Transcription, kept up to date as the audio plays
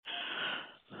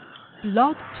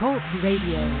Blog Talk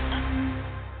Radio.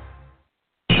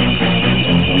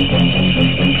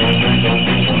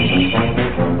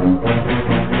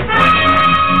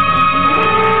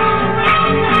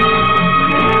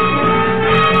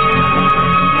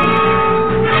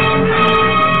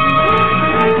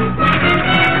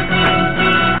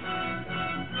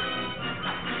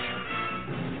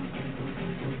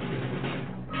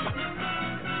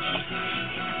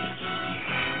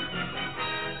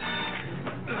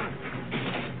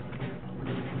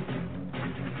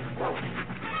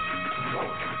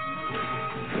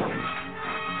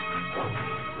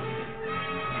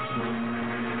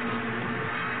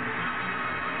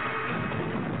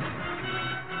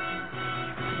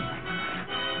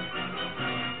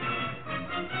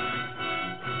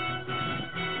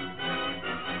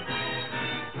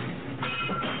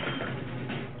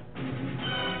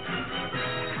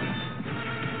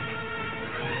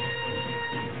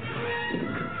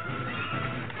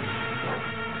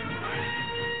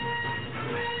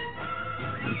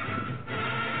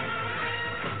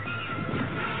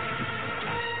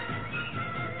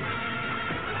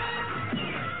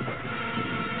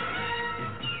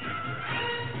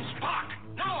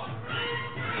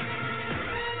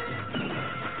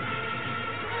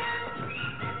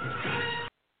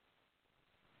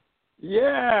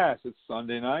 Yes, it's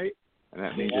Sunday night, and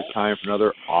that means it's time for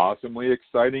another awesomely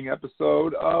exciting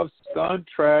episode of Stunt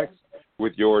Tracks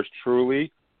with yours truly,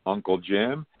 Uncle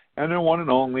Jim, and the one and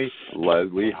only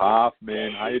Leslie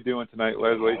Hoffman. How you doing tonight,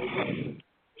 Leslie?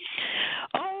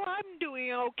 Oh, I'm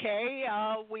doing okay.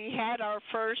 We had our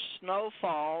first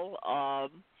snowfall.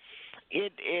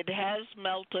 It has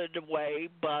melted away,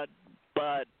 but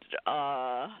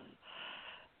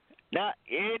now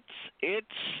it's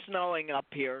snowing up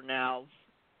here now,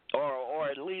 or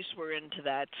at least we're into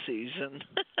that season.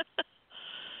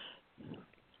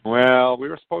 Well, we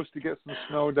were supposed to get some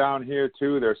snow down here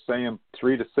too. They're saying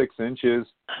 3 to 6 inches,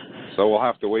 so we'll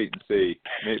have to wait and see.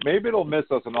 Maybe it'll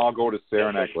miss us and I'll go to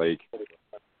Saranac Lake.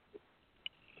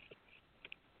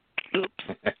 Oops.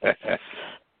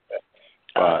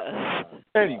 But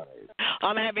anyway,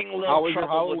 I'm having a little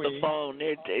trouble with the phone.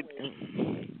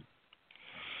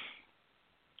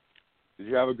 Did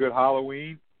you have a good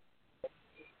Halloween?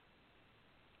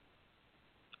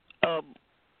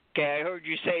 Okay, I heard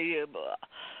you say.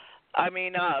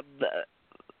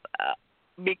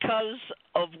 Because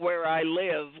of where I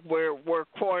live, we're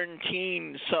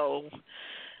quarantined, so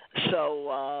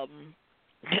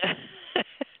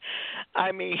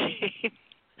I mean,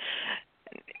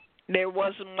 there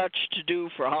wasn't much to do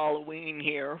for Halloween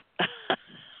here.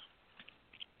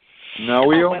 No,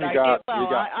 we only got.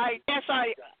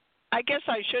 I guess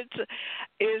I should say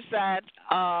is that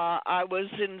I was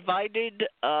invited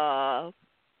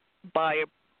by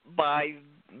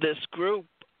this group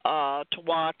to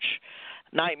watch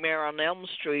Nightmare on Elm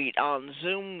Street on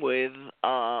Zoom with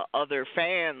other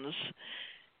fans,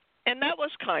 and that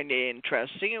was kind of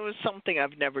interesting. It was something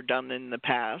I've never done in the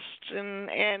past,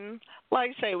 and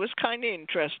like I say, it was kind of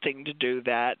interesting to do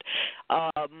that.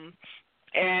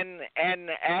 And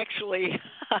actually,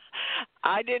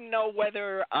 I didn't know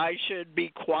whether I should be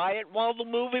quiet while the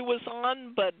movie was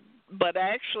on, but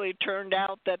actually it turned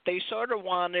out that they sort of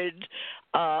wanted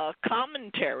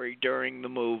commentary during the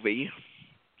movie.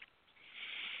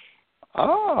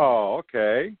 Oh,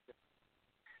 okay.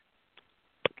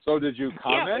 So did you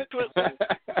comment?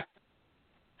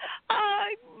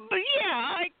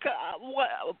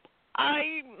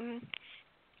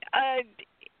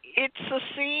 It's a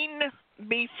scene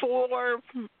before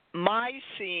my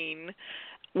scene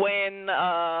when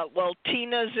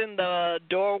Tina's in the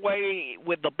doorway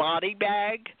with the body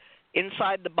bag,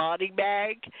 inside the body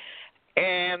bag,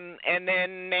 and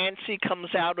then Nancy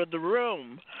comes out of the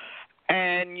room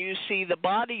and you see the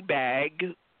body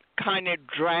bag kind of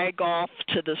drag off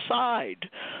to the side.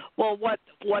 Well, what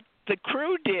the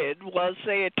crew did was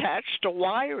they attached a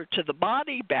wire to the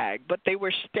body bag, but they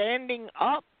were standing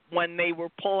up when they were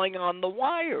pulling on the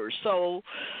wire. So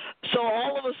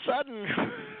all of a sudden,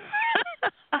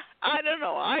 I don't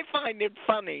know, I find it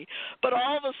funny, but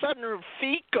all of a sudden her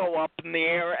feet go up in the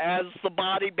air as the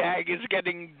body bag is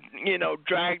getting,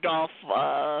 dragged off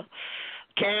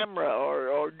camera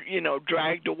or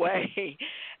dragged away.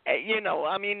 In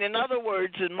other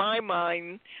words, in my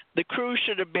mind, the crew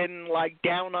should have been like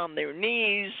down on their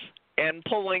knees and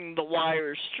pulling the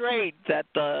wire straight that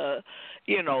the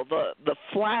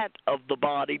flat of the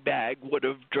body bag would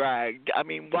have dragged. I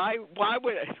mean, why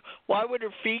would her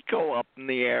feet go up in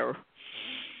the air?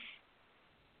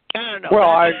 I don't know.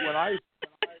 Well,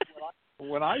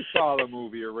 when I saw the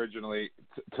movie originally,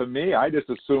 to me, I just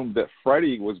assumed that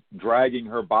Freddy was dragging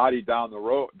her body down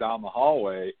the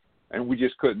hallway, and we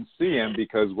just couldn't see him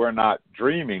because we're not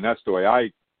dreaming. That's the way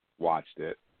I watched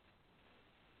it.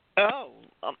 Oh,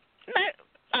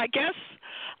 I guess,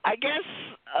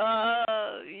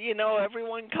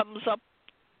 everyone comes up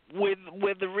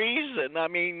with a reason. I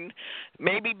mean,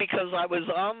 maybe because I was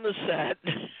on the set,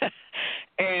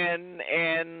 and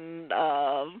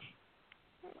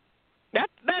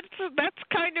that's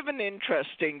kind of an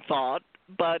interesting thought,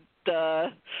 but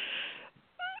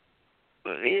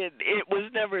it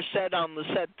was never said on the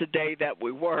set the day that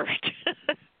we worked.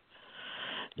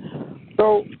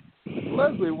 So,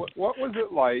 Leslie, what was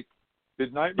it like?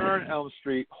 Did Nightmare on Elm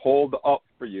Street hold up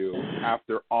for you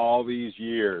after all these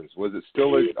years? Was it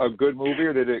still a good movie,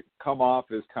 or did it come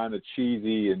off as kind of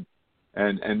cheesy and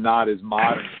not as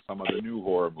modern as some of the new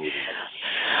horror movies?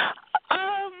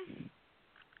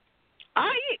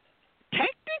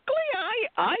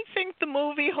 I think the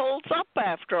movie holds up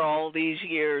after all these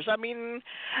years. I mean,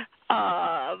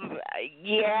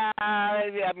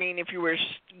 if you were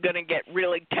going to get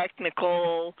really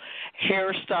technical,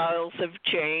 hairstyles have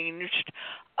changed.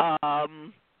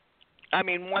 One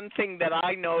thing that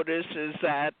I noticed is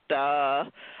that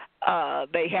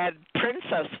they had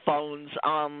princess phones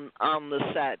on the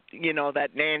set,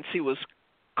 that Nancy was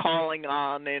calling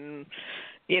on, and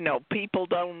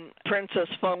princess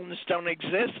phones don't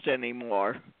exist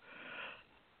anymore.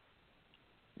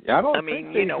 Yeah, I don't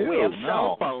think they do. We have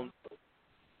cell phones.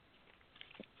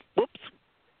 Whoops.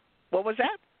 What was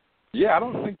that? Yeah, I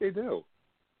don't think they do.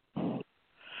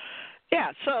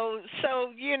 Yeah, so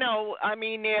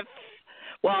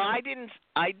I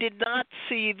did not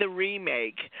see the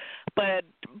remake, but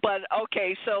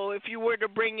okay, so if you were to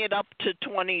bring it up to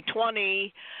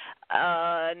 2020,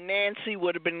 Nancy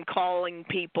would have been calling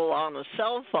people on a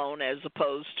cell phone as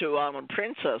opposed to on a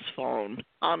princess phone,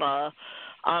 on a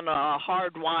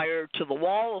hardwire to the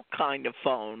wall kind of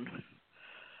phone.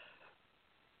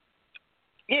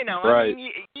 Right.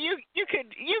 You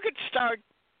could start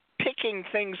picking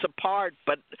things apart,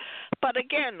 but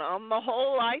again, on the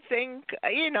whole, I think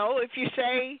if you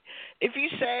say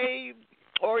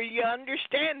or you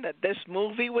understand that this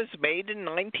movie was made in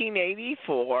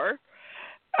 1984.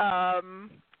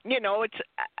 It's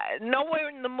nowhere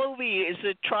in the movie is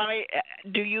it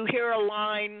do you hear a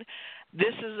line,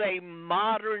 this is a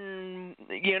modern,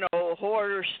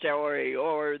 horror story,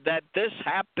 or that this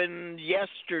happened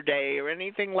yesterday, or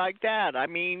anything like that. I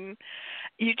mean,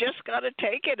 you just got to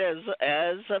take it as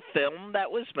a film that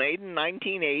was made in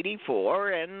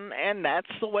 1984, and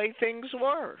that's the way things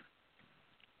were.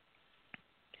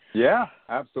 Yeah,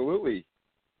 absolutely.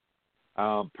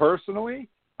 Personally,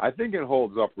 I think it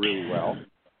holds up really well.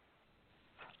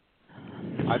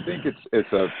 I think it's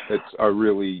a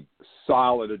really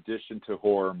solid addition to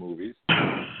horror movies.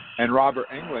 And Robert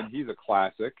Englund, he's a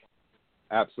classic,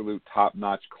 absolute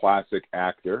top-notch classic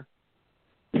actor.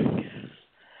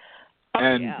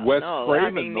 And yeah. Wes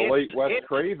Craven, the late Wes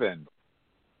Craven,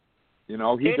 he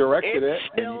directed it,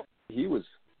 and he was.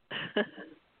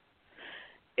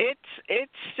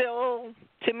 It's still,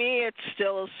 to me, it's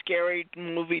still a scary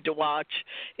movie to watch.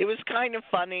 It was kind of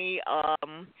funny.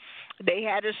 They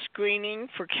had a screening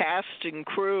for cast and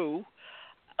crew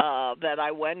that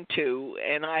I went to,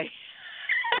 and I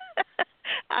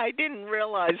I didn't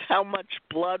realize how much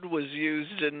blood was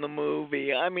used in the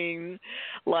movie. I mean,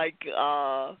 like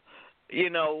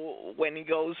when he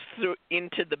goes through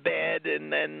into the bed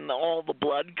and then all the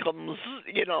blood comes,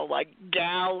 like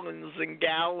gallons and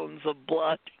gallons of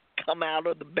blood come out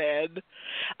of the bed.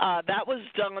 That was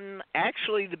done,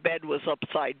 actually the bed was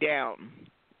upside down,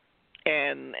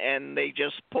 and they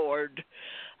just poured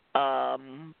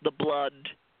the blood,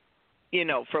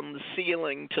 from the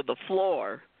ceiling to the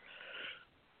floor.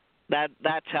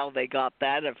 That's how they got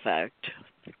that effect.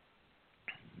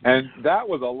 And that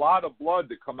was a lot of blood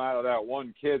to come out of that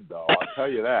one kid, though. I'll tell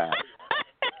you that.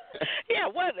 Yeah,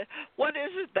 what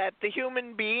is it that the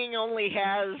human being only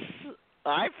has?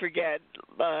 I forget,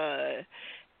 8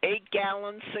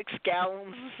 gallons, 6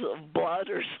 gallons of blood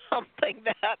or something.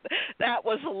 That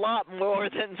was a lot more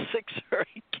than 6 or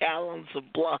 8 gallons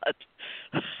of blood.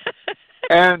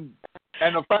 And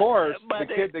of course, the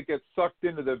kid that gets sucked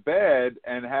into the bed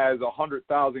and has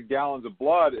 100,000 gallons of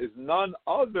blood is none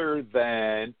other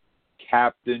than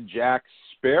Captain Jack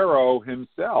Sparrow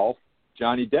himself,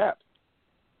 Johnny Depp.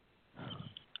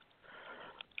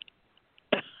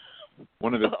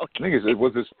 One of his, I think it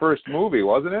was his first movie,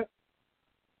 wasn't it?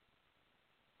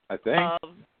 I think.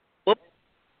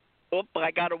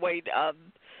 I gotta wait.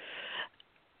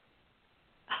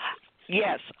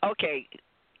 Yes. Okay.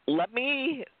 let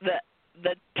me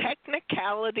the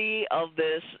technicality of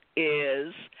this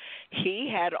is he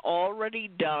had already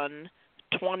done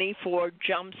 24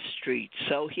 Jump Street,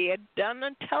 so he had done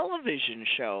a television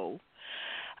show.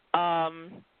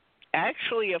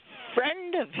 Actually, a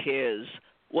friend of his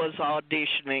was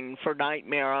auditioning for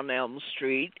Nightmare on Elm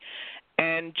Street,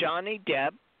 and Johnny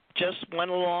Depp just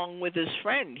went along with his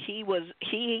friend.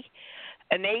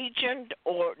 An agent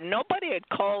or nobody had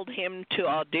called him to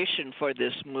audition for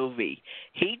this movie.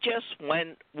 He just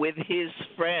went with his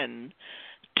friend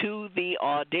to the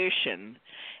audition.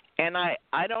 And I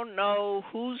don't know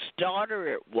whose daughter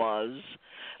it was,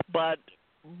 but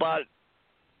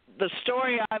the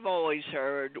story I've always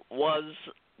heard was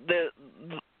the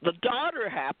daughter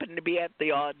happened to be at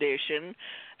the audition.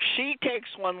 She takes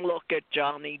one look at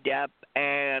Johnny Depp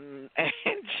and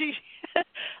she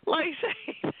like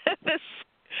say this.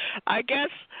 I guess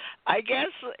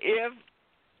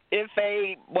if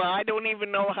I don't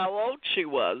even know how old she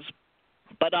was,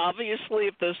 but obviously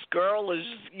if this girl is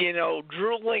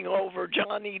drooling over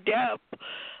Johnny Depp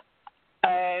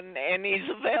and he's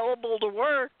available to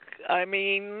work, I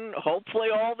mean, hopefully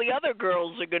all the other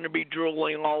girls are going to be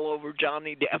drooling all over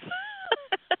Johnny Depp.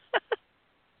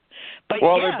 But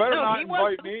well, yeah, they better no, not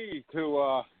invite me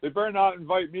to. They better not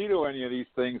invite me to any of these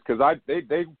things because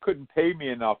they couldn't pay me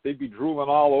enough. They'd be drooling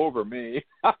all over me.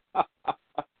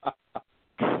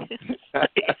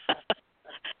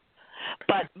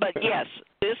 But yes,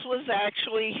 this was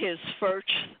actually his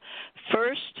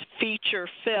first feature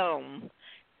film,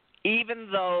 even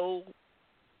though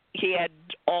he had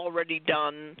already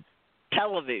done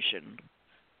television.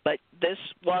 But this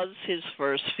was his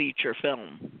first feature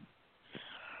film.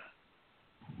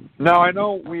 Now, I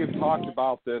know we have talked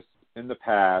about this in the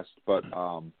past, but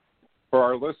for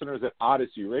our listeners at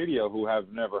Odyssey Radio who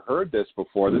have never heard this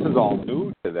before, this is all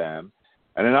new to them.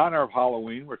 And in honor of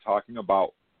Halloween, we're talking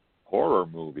about horror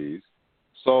movies.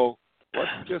 So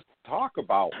let's just talk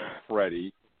about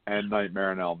Freddy and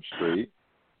Nightmare on Elm Street.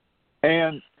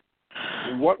 And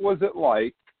what was it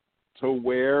like to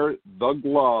wear the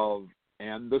glove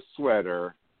and the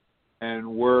sweater and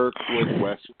work with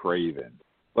Wes Craven?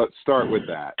 Let's start with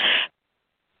that.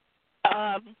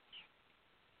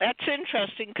 That's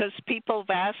interesting because people have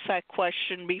asked that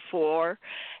question before,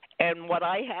 and what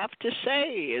I have to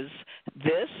say is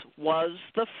this was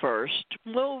the first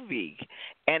movie,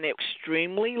 and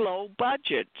extremely low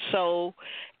budget. So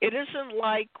it isn't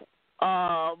like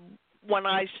when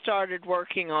I started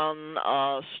working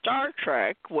on Star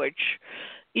Trek, which,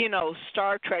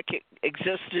 Star Trek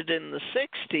existed in the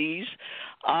 60s.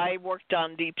 I worked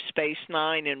on Deep Space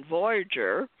Nine and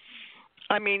Voyager.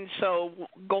 I mean, so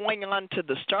going on to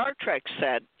the Star Trek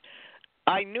set,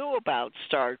 I knew about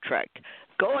Star Trek.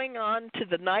 Going on to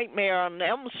the Nightmare on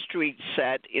Elm Street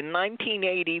set in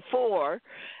 1984,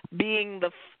 being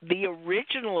the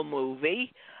original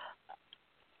movie,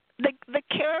 the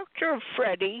character of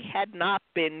Freddy had not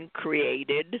been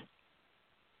created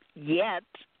yet,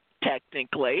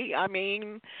 technically. I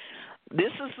mean,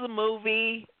 this is the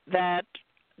movie that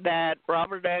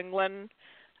Robert Englund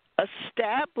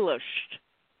established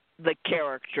the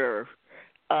character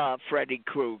Freddy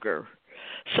Krueger.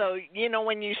 So,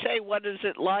 when you say what is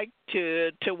it like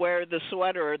to wear the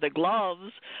sweater or the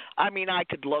gloves, I mean, I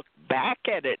could look back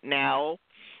at it now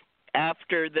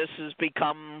after this has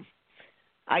become,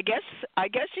 I guess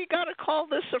you got to call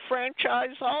this a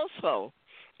franchise also.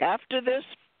 After this,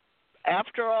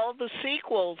 after all the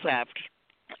sequels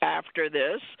after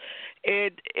this,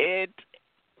 it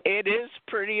is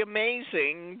pretty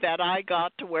amazing that I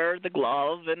got to wear the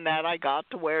glove and that I got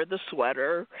to wear the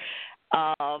sweater.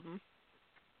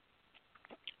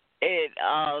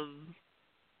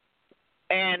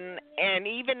 And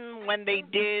even when they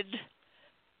did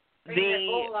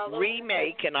the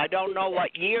remake, and I don't know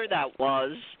what year that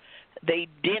was, they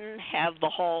didn't have the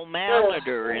hall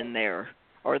monitor in there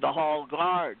or the hall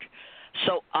guard.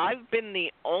 So I've been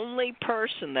the only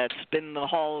person that's been the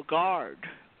hall guard.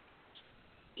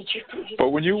 But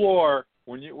when you were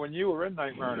in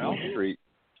Nightmare on Elm Street,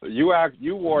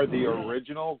 you wore the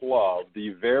original glove, the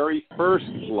very first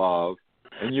glove,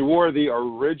 and you wore the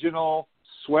original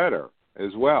sweater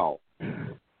as well.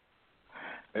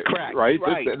 Correct. Right?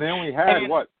 Right. And they only had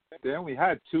They only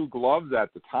had two gloves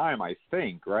at the time, I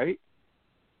think, right?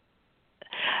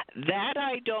 That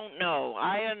I don't know.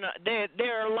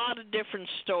 There are a lot of different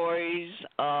stories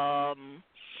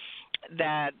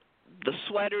that the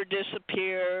sweater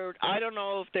disappeared. I don't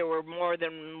know if there were more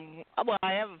than. Well,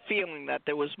 I have a feeling that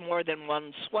there was more than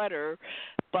one sweater,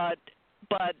 but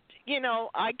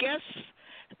I guess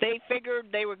they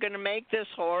figured they were going to make this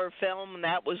horror film and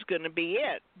that was going to be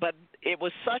it. But it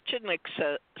was such an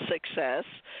success,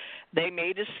 they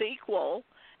made a sequel,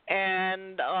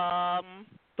 and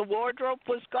the wardrobe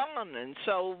was gone. And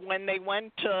so when they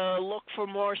went to look for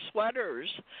more sweaters,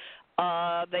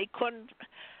 they couldn't.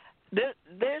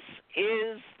 This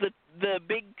is the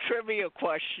big trivia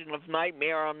question of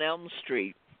Nightmare on Elm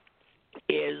Street.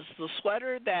 Is the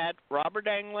sweater that Robert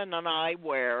Englund and I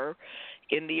wear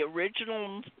in the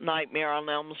original Nightmare on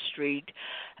Elm Street,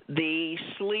 the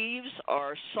sleeves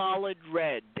are solid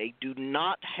red. They do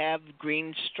not have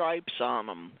green stripes on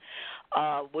them,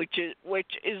 which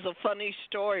is a funny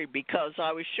story, because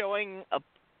I was showing a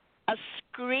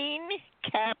screen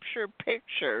capture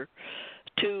picture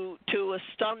to a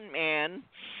stunt man,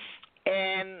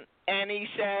 and he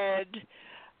said,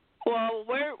 well,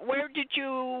 where did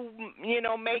you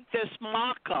make this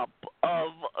mock-up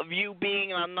of you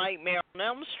being on Nightmare on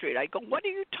Elm Street? I go, what are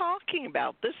you talking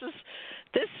about? This is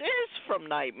from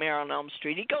Nightmare on Elm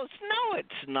Street. He goes, no,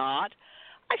 it's not.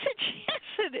 I said, yes,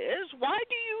 it is. Why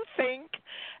do you think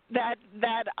that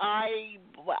I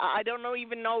don't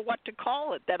even know what to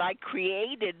call it, that I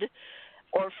created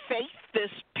or faked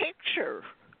this picture?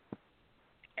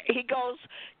 He goes,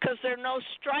 because there are no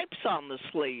stripes on the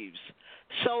sleeves.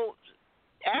 So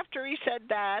after he said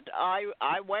that,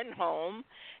 I went home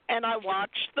and I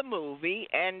watched the movie,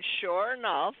 and sure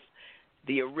enough,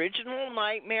 the original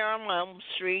Nightmare on Elm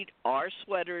Street, our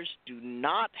sweaters do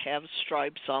not have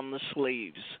stripes on the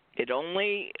sleeves. It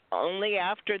only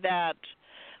after that,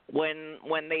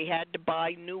 when they had to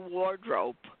buy new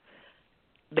wardrobe,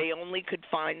 they only could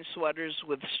find sweaters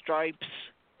with stripes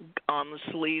on the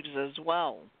sleeves as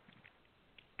well.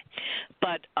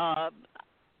 But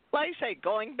like I say,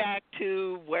 going back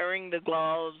to wearing the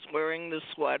gloves, wearing the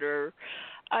sweater,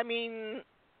 I mean,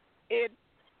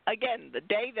 again, the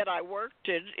day that I worked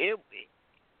it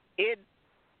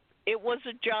was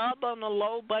a job on a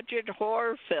low budget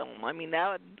horror film. I mean,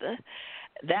 that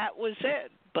was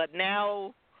it. But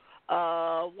now,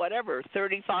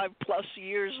 35 plus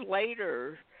years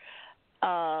later,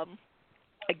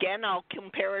 again, I'll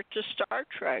compare it to Star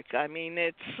Trek. I mean,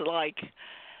 it's like,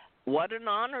 what an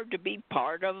honor to be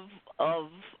part of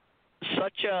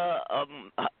such a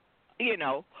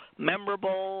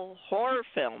memorable horror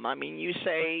film. I mean, you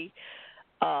say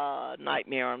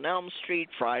Nightmare on Elm Street,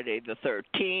 Friday the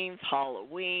 13th,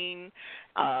 Halloween.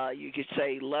 You could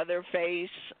say Leatherface.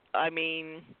 I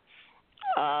mean,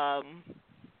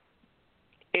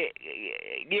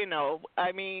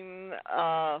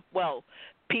 well,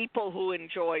 people who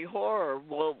enjoy horror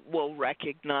will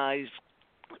recognize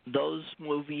those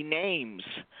movie names.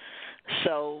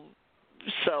 So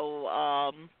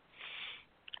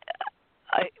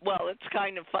it's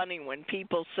kind of funny when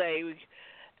people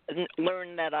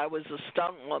learn that I was a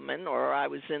stunt woman or I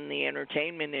was in the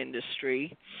entertainment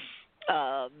industry,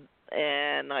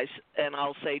 and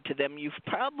I'll say to them, you've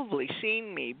probably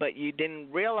seen me, but you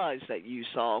didn't realize that you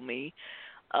saw me.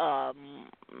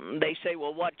 They say,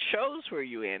 well, what shows were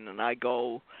you in? And I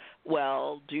go,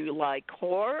 well, do you like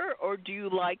horror or do you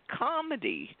like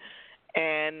comedy?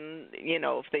 And,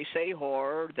 if they say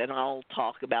horror, then I'll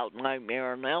talk about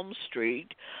Nightmare on Elm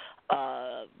Street.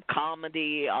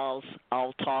 Comedy, I'll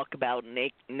talk about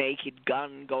Naked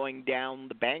Gun going down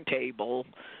the bank table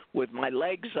with my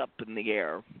legs up in the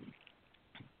air.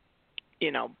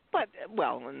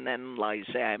 And then, like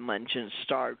I say, I mentioned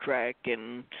Star Trek,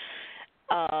 and,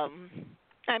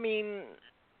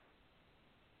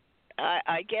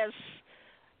 I guess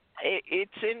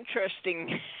it's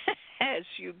interesting as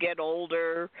you get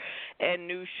older and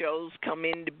new shows come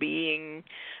into being.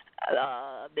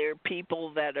 There are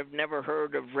people that have never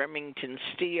heard of Remington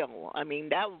Steele. I mean,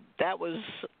 that was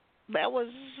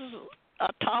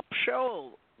a top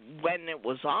show when it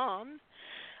was on.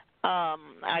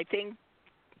 I think,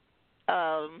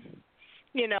 I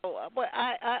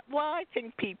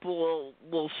think people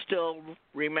will still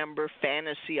remember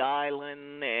Fantasy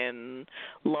Island and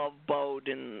Love Boat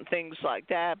and things like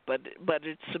that. But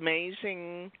it's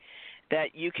amazing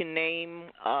that you can name,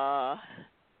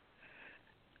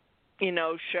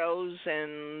 shows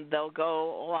and they'll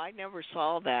go, oh, I never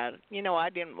saw that. I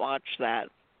didn't watch that.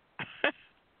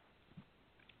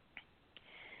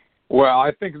 Well,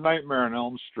 I think Nightmare on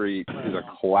Elm Street is a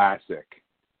classic.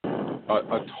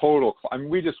 A total. I mean,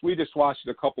 we just watched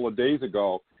it a couple of days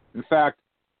ago. In fact,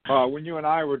 when you and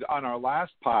I were on our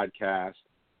last podcast,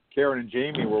 Karen and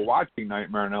Jamie were watching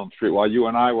Nightmare on Elm Street while you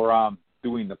and I were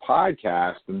doing the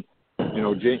podcast, and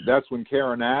that's when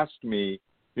Karen asked me,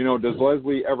 does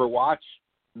Leslie ever watch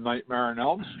Nightmare on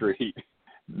Elm Street,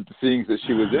 seeing that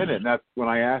she was in it? And that's when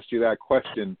I asked you that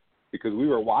question because we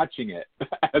were watching it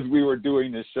as we were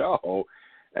doing the show.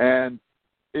 And,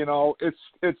 you know,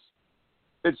 it's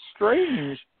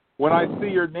strange when I see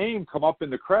your name come up in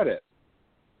the credits.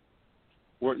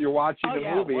 Where you're watching the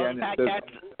movie, well, and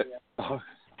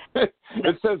it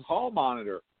says Hall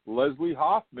Monitor, Leslie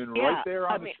Hoffman, right there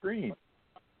on the screen.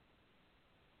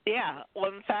 Yeah,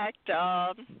 well, in fact,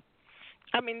 I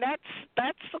mean, that's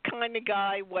the kind of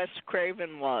guy Wes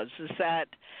Craven was, is that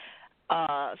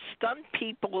stunt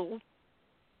people,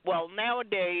 well,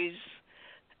 nowadays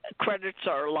credits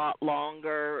are a lot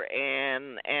longer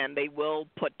and they will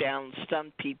put down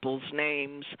stunt people's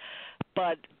names,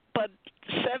 but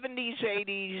 70s,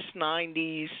 80s,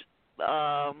 90s,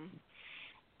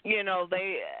 you know,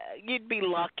 you'd be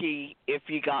lucky if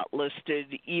you got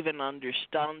listed even under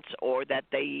stunts, or that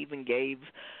they even gave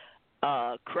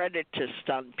credit to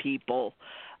stunt people.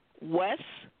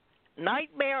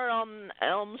 Nightmare on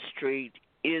Elm Street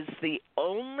is the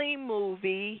only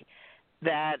movie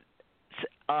that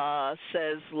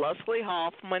says Leslie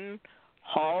Hoffman,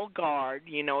 Hall Guard.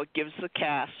 You know, it gives the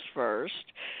cast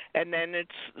first, and then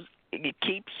it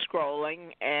keeps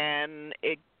scrolling, and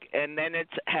then it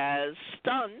has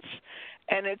stunts,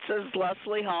 and it says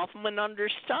Leslie Hoffman under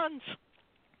stunts.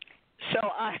 So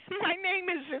my name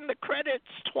is in the credits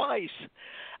twice.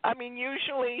 I mean,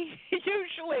 usually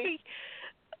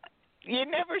you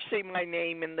never see my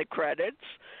name in the credits.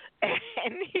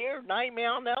 And here,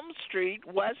 Nightmare on Elm Street,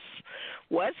 Wes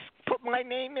put my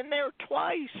name in there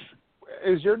twice.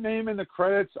 Is your name in the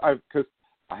credits? Because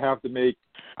I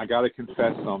got to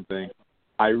confess something.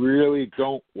 I really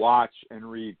don't watch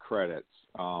and read credits.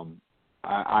 I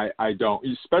don't,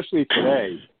 especially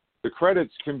today. The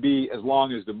credits can be as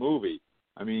long as the movie.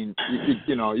 I mean,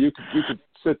 you could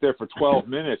sit there for 12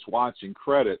 minutes watching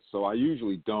credits. So I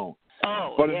usually don't.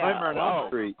 But in Nightmare on Elm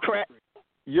Street,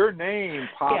 your name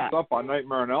pops up on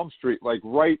Nightmare on Elm Street, like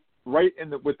right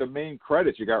with the main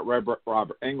credits. You got Robert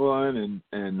Englund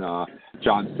and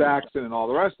John Saxon and all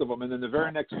the rest of them, and then the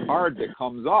very next card that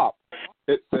comes up,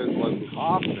 it says Leslie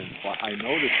Hoffman. I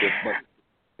noticed it,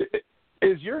 but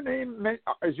is your name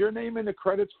in the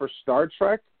credits for Star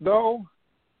Trek though?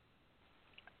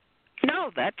 No,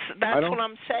 that's what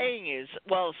I'm saying is,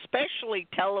 well, especially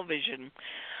television.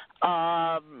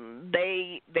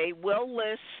 They will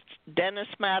list Dennis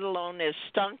Matalone as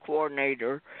stunt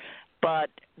coordinator, but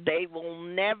they will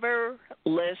never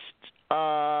list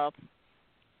what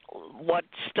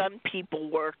stunt people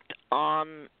worked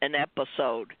on an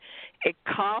episode. It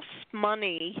costs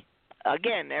money.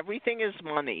 Again, everything is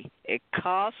money. It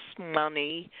costs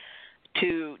money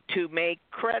to make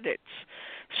credits.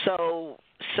 So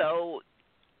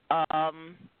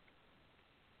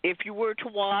if you were to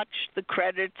watch the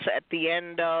credits at the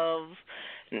end of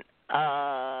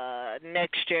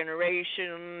Next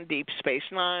Generation, Deep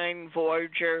Space Nine,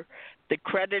 Voyager, the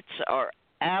credits are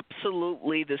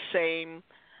absolutely the same.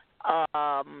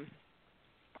 I'd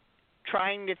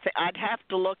have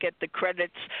to look at the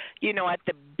credits. You know, at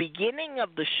the beginning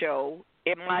of the show,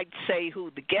 it might say who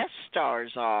the guest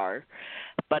stars are,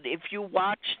 but if you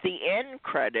watch the end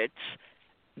credits,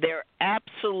 they're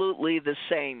absolutely the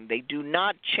same. They do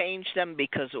not change them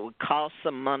because it would cost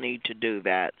them money to do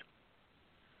that.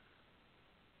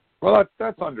 Well,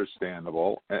 that's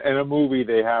understandable. In a movie,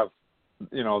 they have,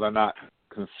 they're not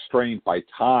constrained by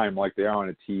time like they are on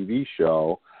a TV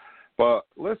show. But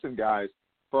listen, guys,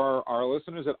 for our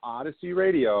listeners at Odyssey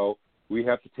Radio, we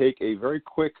have to take a very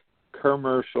quick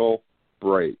commercial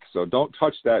break. So don't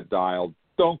touch that dial.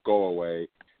 Don't go away,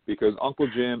 because Uncle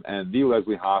Jim and the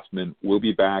Leslie Hoffman will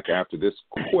be back after this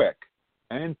quick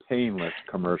and painless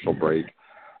commercial break.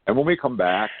 And when we come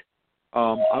back,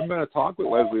 I'm going to talk with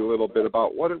Leslie a little bit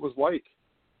about what it was like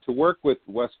to work with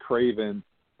Wes Craven,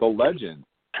 the legend.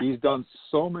 He's done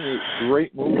so many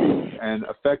great movies and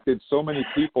affected so many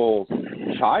people's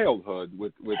childhood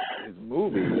with his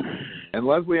movies. And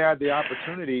Leslie had the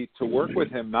opportunity to work with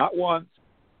him not once,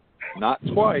 not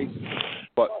twice,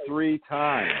 but 3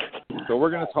 times. So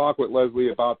we're going to talk with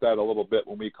Leslie about that a little bit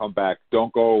when we come back.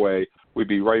 Don't go away. We'll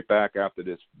be right back after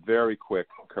this very quick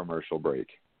commercial break.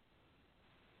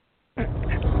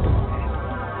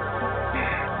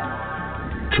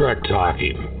 Trek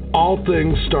Talking. All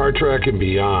things Star Trek and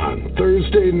beyond.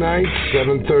 Thursday nights,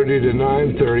 7:30 to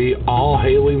 9:30. All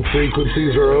hailing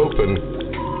frequencies are open.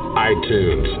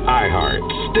 iTunes, iHeart,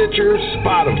 Stitcher,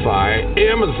 Spotify,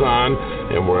 Amazon,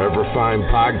 and wherever fine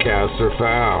podcasts are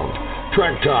found.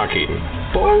 Trek Talking.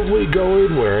 Boldly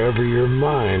going wherever your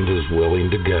mind is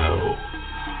willing to go.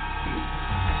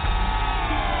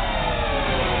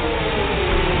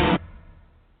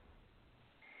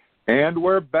 And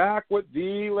we're back with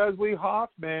the Leslie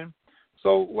Hoffman.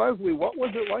 So, Leslie, what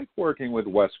was it like working with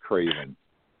Wes Craven?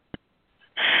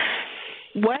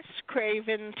 Wes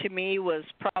Craven, to me, was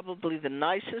probably the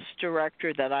nicest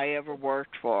director that I ever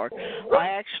worked for. I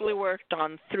actually worked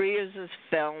on 3 of his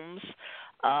films,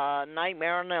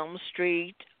 Nightmare on Elm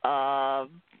Street,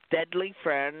 Deadly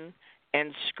Friend,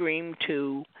 and Scream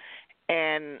 2,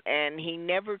 and he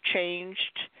never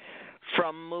changed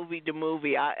from movie to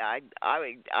movie. I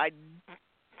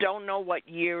don't know what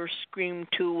year Scream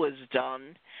 2 was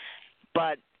done,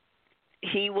 but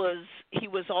he was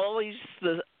always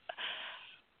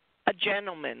a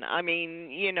gentleman. I mean,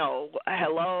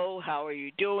 hello, how are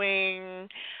you doing?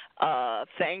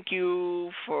 Thank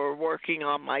you for working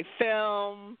on my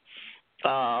film.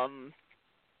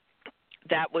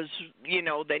 That was,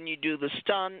 then you do the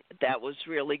stunt. That was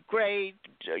really great.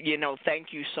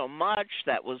 Thank you so much.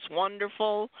 That was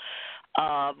wonderful.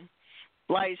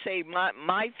 Like I say,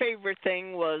 my favorite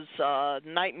thing was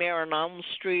Nightmare on Elm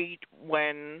Street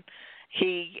when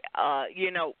he,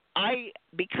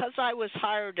 because I was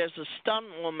hired as a stunt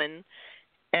woman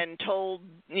and told,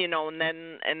 and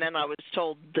then I was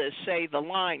told to say the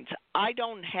lines. I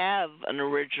don't have an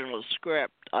original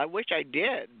script. I wish I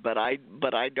did, but I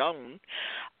don't.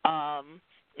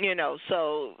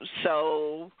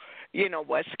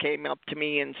 Wes came up to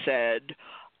me and said,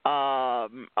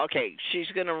 okay, she's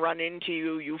gonna run into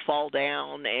you. You fall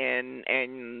down,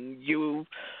 and you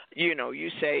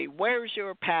say, "Where's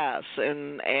your pass?"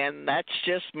 And that's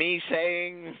just me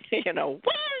saying,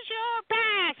 "Where's your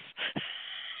pass?"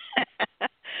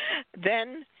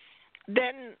 Then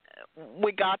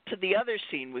we got to the other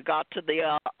scene. We got to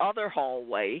the other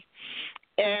hallway,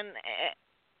 and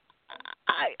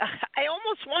I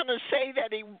almost want to say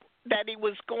that he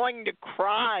was going to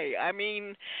cry. I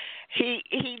mean,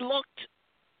 he looked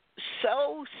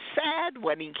so sad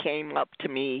when he came up to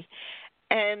me,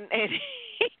 and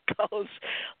he goes,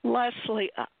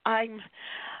 "Leslie, I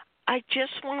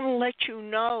just want to let you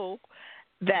know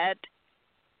that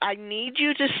I need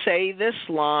you to say this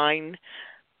line,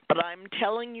 but I'm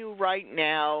telling you right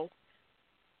now,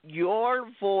 your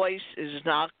voice is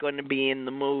not going to be in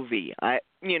the movie. I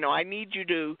need you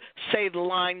to say the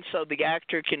line so the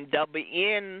actor can dub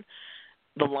in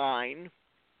the line,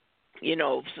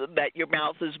 so that your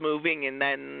mouth is moving, and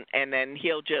then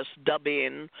he'll just dub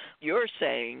in you're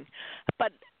saying."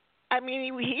 But I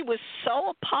mean, he was so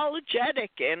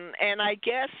apologetic, and I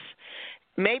guess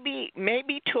maybe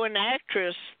to an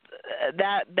actress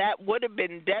that would have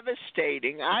been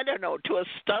devastating. I don't know, to a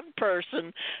stunt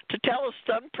person, to tell a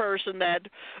stunt person that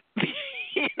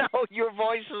your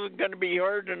voice isn't going to be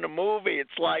heard in the movie.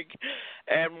 It's like,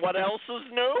 and what else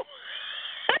is new?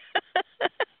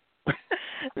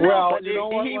 Well, you know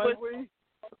what,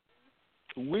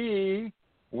 Leslie?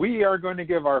 We are going to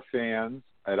give our fans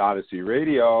at Odyssey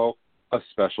Radio a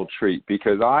special treat,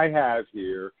 because I have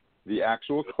here the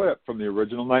actual clip from the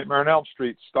original Nightmare on Elm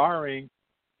Street starring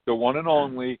the one and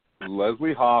only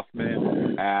Leslie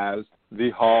Hoffman as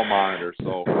the hall monitor.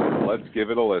 So let's give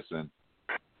it a listen.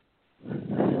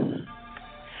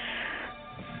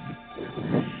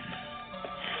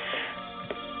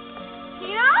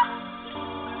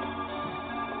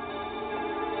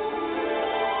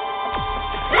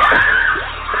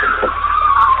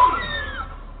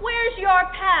 Where's your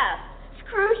pass?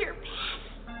 Screw your pass.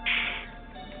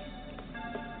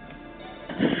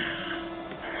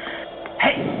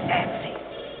 Hey, Nancy.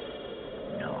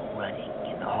 No running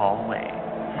in the hallway.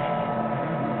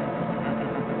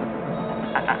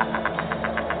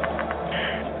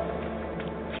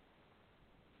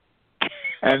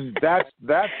 And that's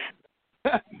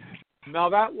now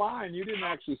that line, you didn't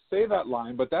actually say that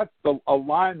line, but that's a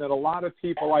line that a lot of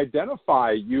people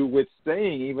identify you with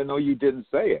saying, even though you didn't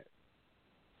say it.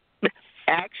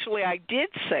 Actually, I did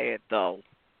say it, though.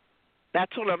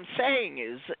 That's what I'm saying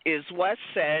is Wes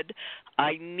said,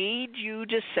 I need you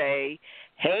to say,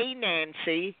 "Hey,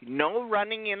 Nancy, no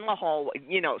running in the hallway,"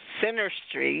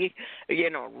 sinister,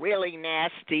 really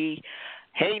nasty.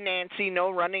 "Hey, Nancy, no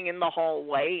running in the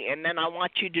hallway." And then I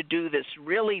want you to do this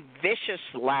really vicious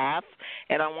laugh,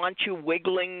 and I want you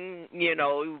wiggling,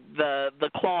 the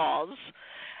claws,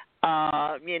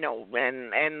 and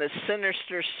the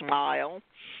sinister smile.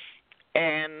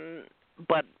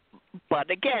 But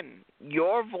again,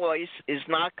 your voice is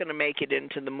not going to make it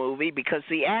into the movie because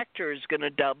the actor is going to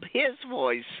dub his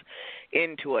voice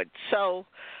into it. So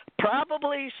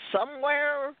probably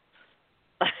somewhere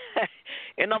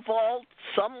in a vault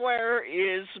somewhere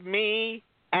is me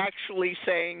actually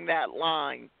saying that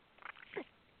line.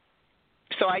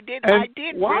 So I did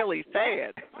really say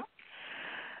it.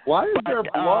 Why is there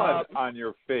blood on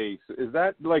your face? Is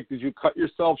that like, did you cut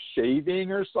yourself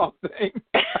shaving or something?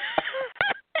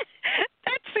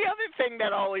 That's the other thing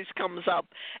that always comes up,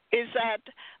 is that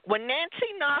when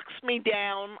Nancy knocks me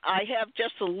down, I have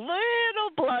just a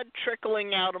little blood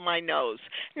trickling out of my nose.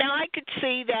 Now, I could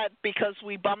see that because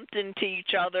we bumped into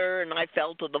each other and I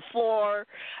fell to the floor.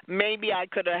 Maybe I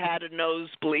could have had a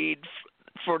nosebleed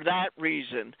for that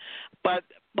reason. But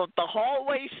the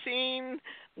hallway scene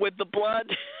with the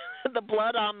blood, the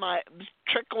blood on my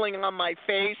trickling on my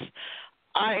face,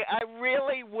 I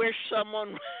really wish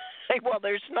someone. Well,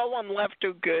 there's no one left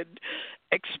who could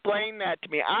explain that to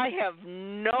me. I have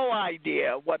no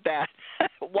idea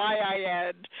why I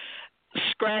had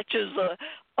scratches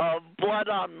of blood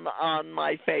on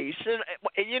my face. And,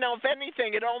 if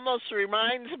anything, it almost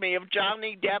reminds me of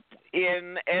Johnny Depp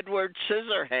in Edward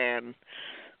Scissorhands.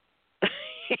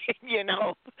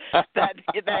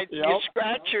 that you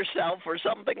scratch yourself or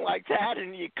something like that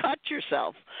and you cut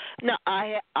yourself. No,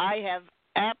 I have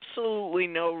absolutely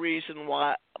no reason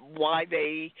why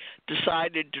they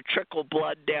decided to trickle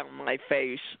blood down my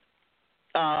face.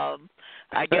 I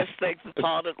guess they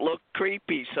thought it looked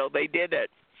creepy, so they did it.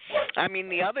 I mean,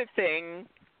 the other thing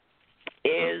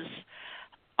is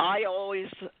I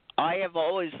have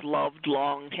always loved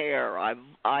long hair. I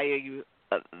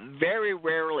very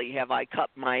rarely have I cut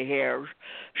my hair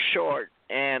short,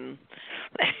 and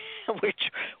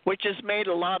which has made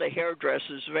a lot of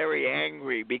hairdressers very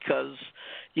angry because,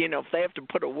 if they have to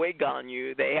put a wig on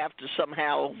you, they have to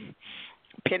somehow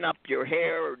pin up your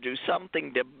hair or do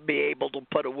something to be able to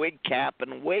put a wig cap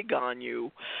and a wig on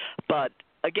you. But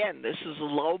again, this is a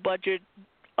low-budget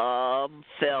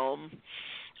film.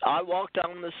 I walked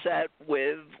on the set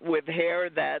with hair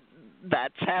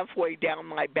that's halfway down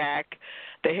my back.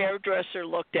 The hairdresser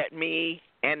looked at me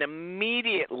and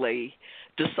immediately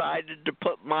decided to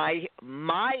put my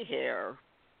hair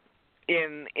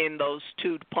in those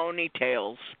two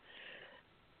ponytails.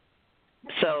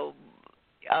 So,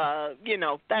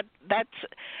 that's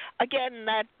again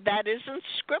that isn't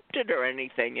scripted or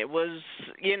anything. It was,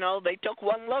 they took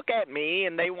one look at me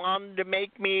and they wanted to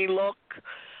make me look.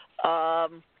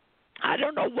 I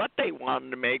don't know what they wanted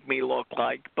to make me look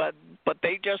like, but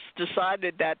they just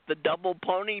decided that the double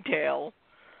ponytail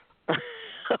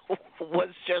was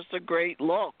just a great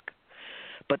look.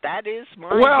 But that is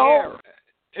my hair.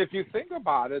 If you think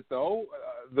about it, though,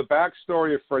 the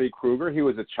backstory of Freddy Krueger, he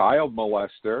was a child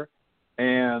molester,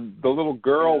 and the little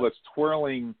girl that's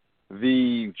twirling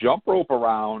the jump rope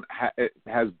around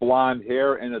has blonde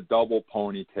hair and a double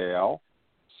ponytail.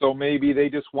 So maybe they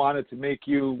just wanted to make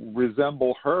you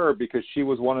resemble her because she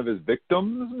was one of his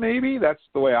victims, maybe? That's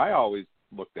the way I always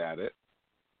looked at it.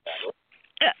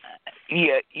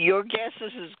 Yeah, your guess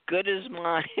is as good as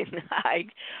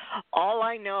mine. All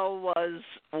I know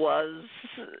was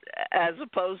as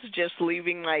opposed to just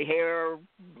leaving my hair,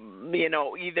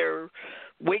 either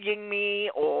wigging me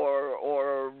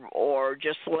or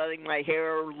just letting my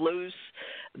hair loose,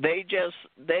 they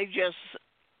just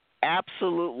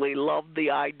absolutely loved the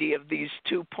idea of these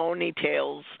two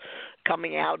ponytails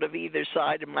coming out of either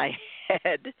side of my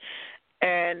head.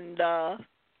 And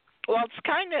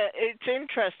it's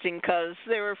interesting because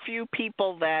there are a few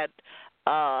people that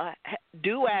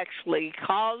do actually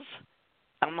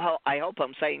I hope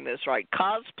I'm saying this right,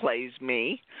 cosplays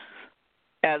me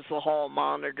as the hall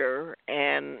monitor,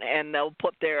 and they'll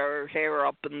put their hair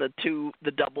up in the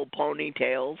double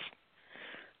ponytails.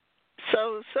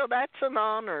 So that's an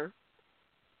honor.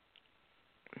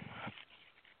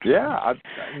 Yeah,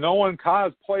 no one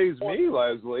cosplays me,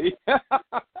 Leslie.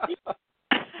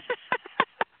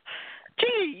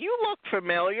 Gee, you look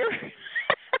familiar.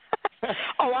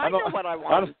 I know what I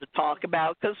wanted to talk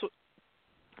about. I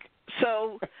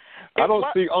don't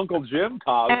see Uncle Jim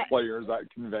cosplayers at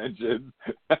conventions.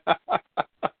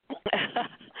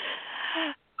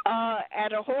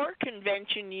 At a horror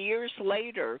convention years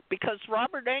later, because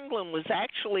Robert Englund was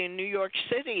actually in New York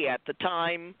City at the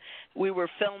time we were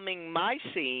filming my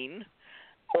scene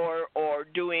or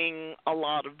doing a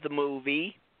lot of the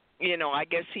movie. I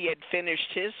guess he had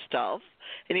finished his stuff,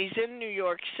 and he's in New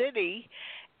York City.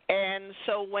 And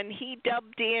so when he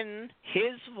dubbed in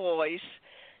his voice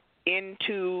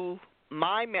into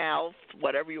my mouth,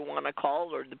 whatever you want to call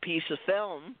it, or the piece of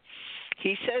film,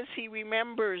 he says he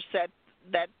remembers that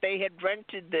they had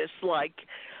rented this, well,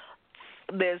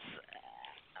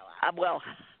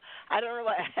 I don't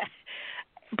know.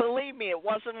 Believe me, it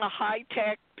wasn't a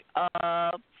high-tech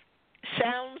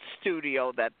sound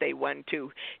studio that they went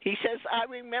to. He says, I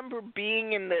remember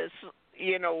being in this,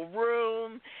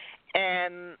 room,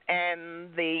 and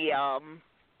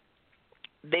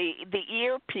the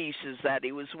earpieces that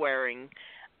he was wearing.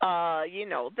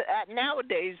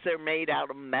 Nowadays they're made out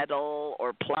of metal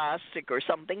or plastic or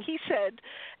something. He said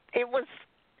it was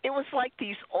like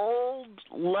these old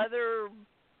leather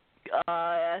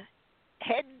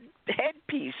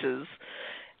headpieces.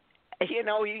 He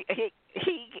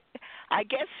I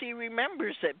guess he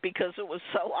remembers it because it was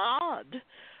so odd.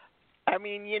 I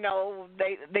mean,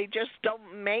 they just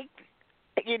don't make,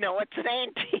 it's an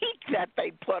antique that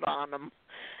they put on them.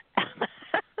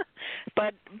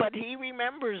 but he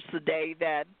remembers the day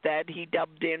that he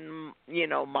dubbed in,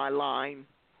 my line.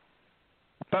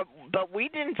 But we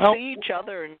didn't see each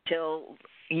other until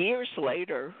years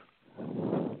later.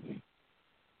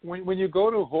 When you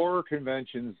go to horror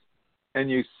conventions and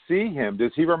you see him,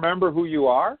 does he remember who you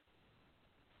are?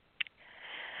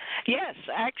 Yes,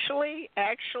 actually,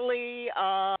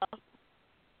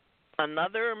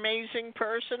 another amazing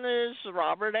person is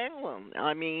Robert Englund.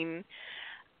 I mean,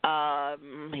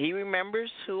 he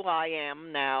remembers who I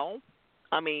am now.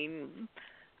 I mean,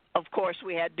 of course,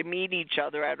 we had to meet each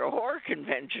other at a horror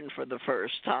convention for the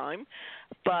first time,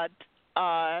 but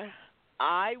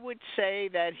I would say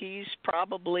that he's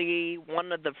probably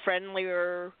one of the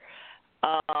friendlier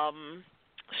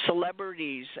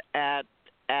celebrities at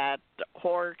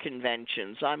horror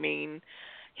conventions. I mean,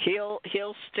 he'll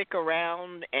stick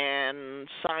around and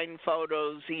sign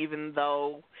photos, even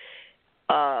though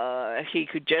he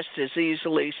could just as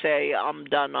easily say, "I'm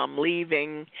done, I'm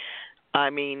leaving." I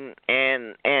mean,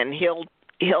 and he'll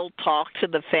talk to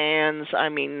the fans. I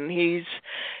mean,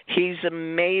 he's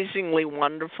amazingly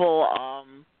wonderful.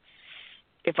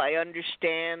 If I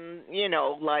understand,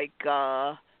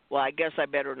 well, I guess I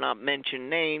better not mention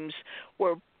names,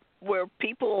 where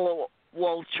people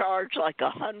will charge like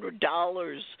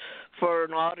 $100 for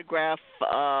an autograph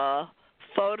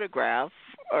photograph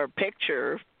or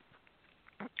picture.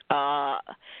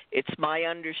 It's my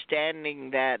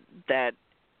understanding that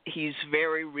he's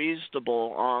very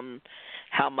reasonable on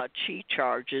how much he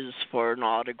charges for an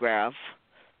autograph.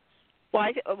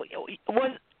 Why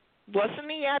wasn't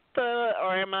he at the,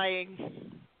 or am I?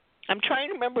 I'm trying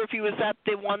to remember if he was at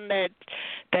the one that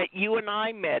you and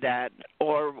I met at,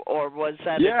 or was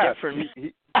that a different?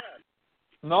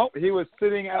 No, he was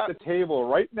sitting at the table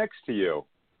right next to you,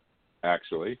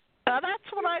 actually.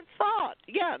 That's what I thought.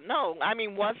 Yeah, no, I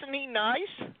mean, wasn't he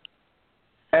nice?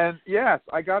 And yes,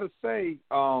 I got to say,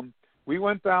 we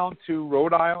went down to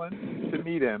Rhode Island to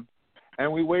meet him,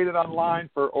 and we waited online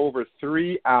for over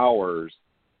 3 hours.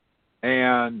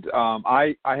 And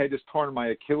I had just torn my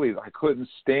Achilles. I couldn't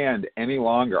stand any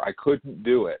longer. I couldn't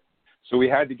do it. So we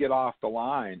had to get off the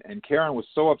line. And Karen was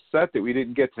so upset that we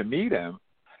didn't get to meet him.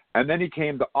 And then he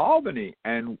came to Albany,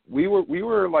 and we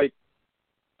were like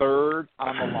third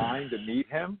on the line to meet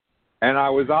him. And I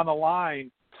was on the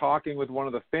line talking with one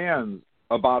of the fans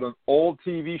about an old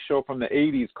TV show from the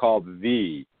 80s called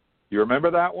V. You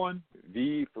remember that one?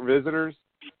 V for Visitors?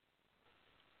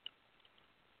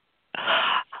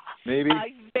 Maybe? I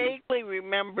vaguely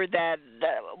remember that.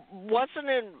 Wasn't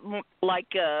it like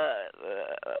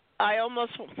I don't know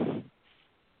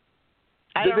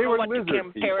what to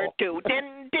compare it to.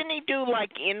 Didn't he do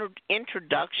like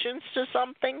introductions to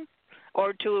something?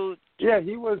 Or to... Yeah,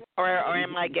 he was... Or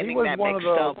am I getting that mixed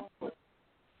up?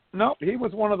 No, he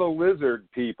was one of the lizard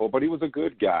people, but he was a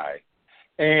good guy.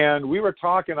 And we were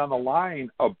talking on the line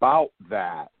about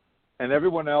that. And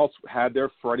everyone else had their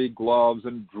Freddy gloves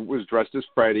and was dressed as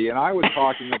Freddy. And I was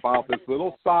talking about this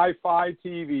little sci-fi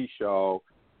TV show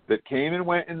that came and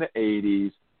went in the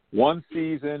 80s, one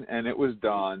season, and it was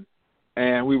done.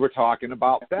 And we were talking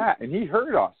about that. And he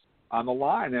heard us on the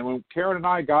line. And when Karen and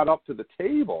I got up to the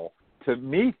table to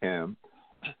meet him,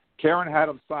 Karen had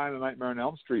him sign a Nightmare on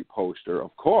Elm Street poster,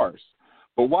 of course.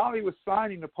 But while he was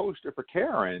signing the poster for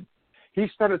Karen, he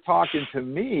started talking to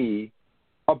me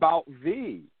about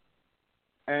V.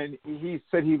 And he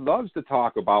said he loves to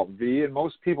talk about V, and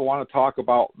most people want to talk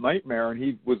about Nightmare. And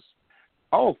he was,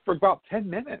 for about 10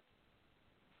 minutes.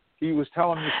 He was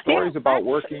telling me stories about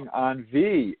working on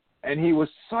V. And he was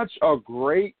such a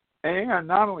great, and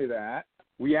not only that,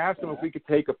 we asked him if we could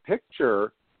take a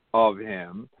picture of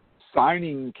him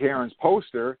signing Karen's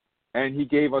poster, and he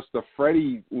gave us the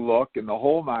Freddy look and the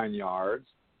whole 9 yards,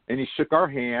 and he shook our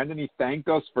hand, and he thanked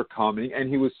us for coming, and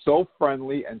he was so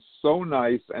friendly and so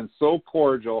nice and so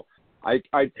cordial.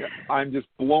 I'm just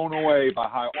blown away by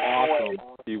how awesome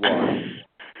he was.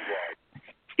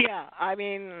 Yeah, I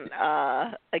mean,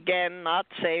 again, not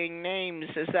saying names,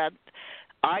 is that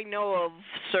I know of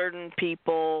certain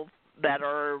people that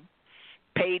are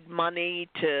paid money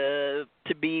to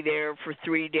be there for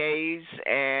 3 days,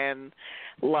 and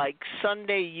like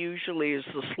Sunday usually is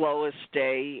the slowest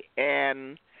day,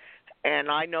 and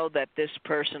I know that this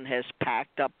person has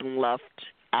packed up and left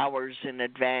hours in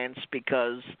advance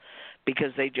because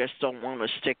they just don't want to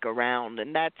stick around,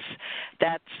 and that's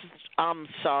I'm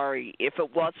sorry. If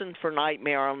it wasn't for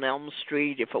Nightmare on Elm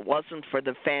Street, if it wasn't for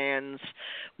the fans,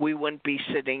 we wouldn't be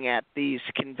sitting at these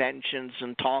conventions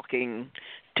and talking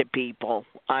to people.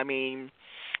 I mean,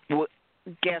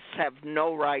 guests have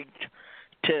no right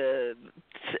to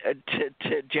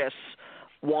just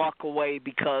walk away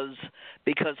because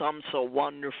I'm so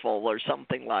wonderful or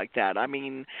something like that. I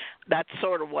mean, that's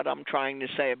sort of what I'm trying to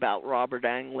say about Robert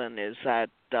Englund is that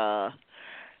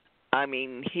I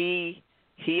mean, he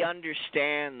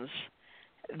understands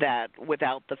that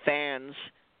without the fans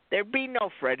there'd be no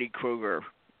Freddy Krueger.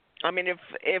 I mean,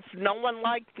 if no one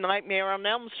liked Nightmare on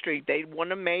Elm Street, they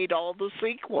wouldn't have made all the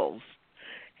sequels.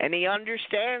 And he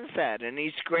understands that, and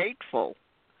he's grateful.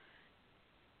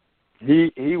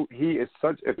 He is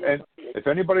such. If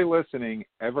anybody listening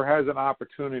ever has an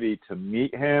opportunity to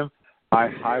meet him, I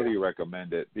highly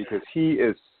recommend it because he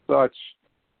is such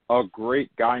a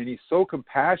great guy, and he's so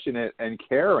compassionate and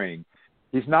caring.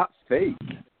 He's not fake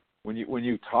when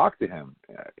you talk to him.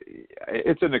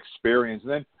 It's an experience.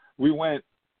 And then we went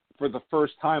for the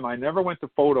first time. I never went to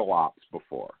photo ops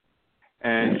before,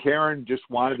 and Karen just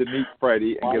wanted to meet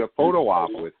Freddy and get a photo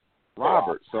op with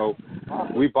Robert. So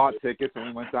we bought tickets and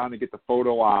we went down to get the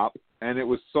photo op, and it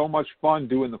was so much fun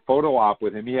doing the photo op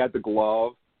with him. He had the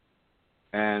glove,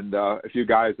 and if you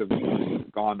guys have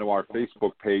gone to our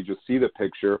Facebook page, you'll see the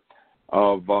picture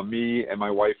of me and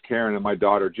my wife Karen and my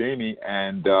daughter Jamie,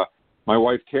 and my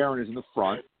wife Karen is in the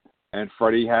front, and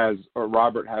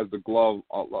Robert has the glove,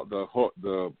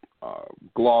 the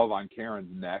glove on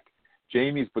Karen's neck.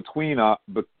 Jamie's between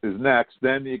his necks.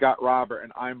 Then you got Robert,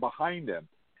 and I'm behind him.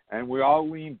 And we all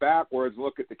lean backwards,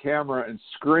 look at the camera, and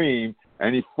scream,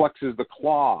 and he flexes the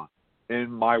claw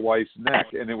in my wife's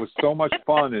neck. And it was so much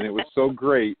fun, and it was so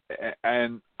great.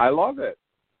 And I love it.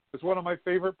 It's one of my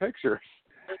favorite pictures.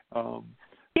 That's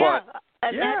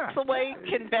the way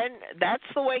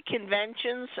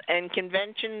conventions and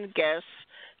convention guests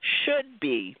should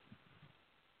be.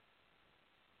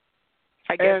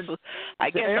 I guess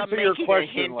I'm making a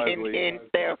hint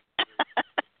there.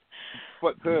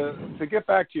 But to get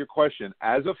back to your question,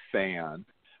 as a fan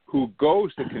who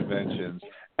goes to conventions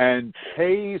and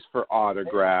pays for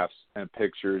autographs and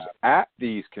pictures at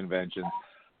these conventions,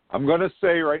 I'm going to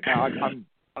say right now, I don't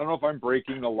know if I'm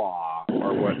breaking the law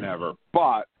or whatever,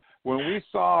 but when we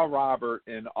saw Robert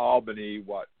in Albany,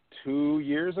 2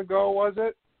 years ago, was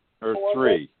it? Or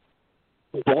 3?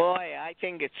 Boy, I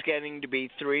think it's getting to be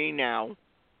 3 now.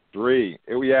 3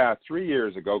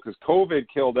 years ago, because COVID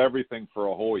killed everything for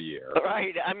a whole year.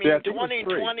 Right. I mean,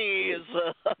 2020 is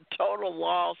a total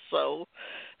loss, so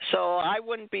I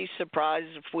wouldn't be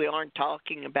surprised if we aren't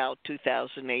talking about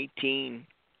 2018.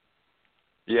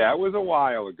 Yeah, it was a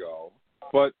while ago,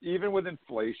 but even with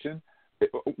inflation,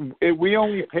 we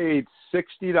only paid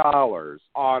 $60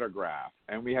 autograph,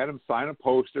 and we had him sign a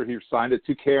poster. He signed it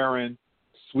to Karen.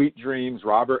 Sweet Dreams,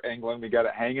 Robert Englund. We got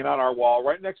it hanging on our wall.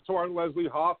 Right next to our Leslie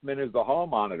Hoffman is the hall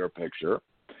monitor picture.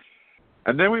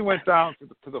 And then we went down to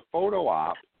the photo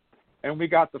op, and we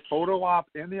got the photo op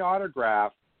and the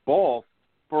autograph both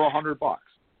for $100.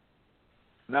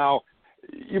 Now,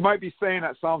 you might be saying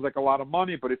that sounds like a lot of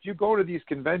money, but if you go to these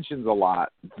conventions a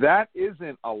lot, that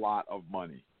isn't a lot of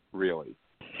money, really.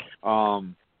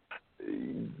 To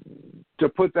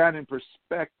put that in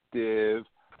perspective,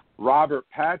 Robert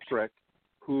Patrick,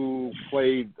 who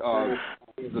played the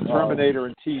Terminator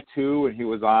in T2, and he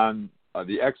was on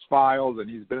the X-Files, and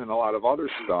he's been in a lot of other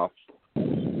stuff.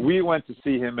 We went to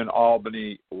see him in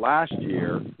Albany last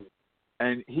year,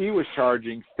 and he was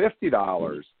charging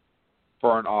 $50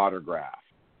 for an autograph.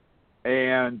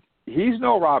 And he's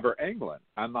no Robert Englund.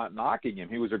 I'm not knocking him.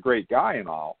 He was a great guy and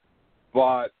all.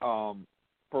 But for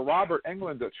Robert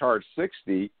Englund to charge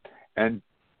 $60 and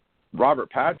Robert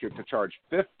Patrick to charge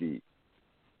 $50,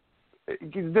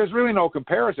 there's really no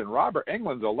comparison. Robert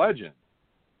Englund's a legend.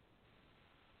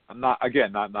 I'm not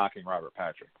knocking Robert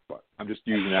Patrick, but I'm just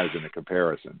using that as a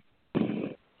comparison.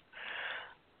 I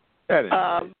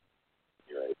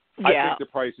think the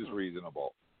price is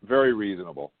reasonable, very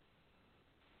reasonable.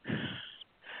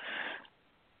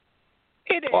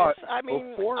 It is. I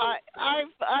mean,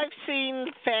 I've seen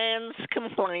fans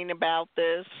complain about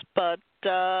this, but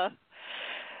I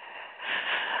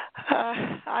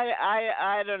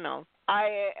don't know.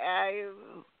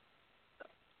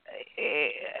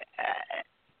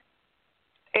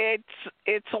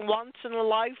 It's a once in a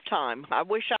lifetime. I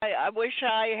wish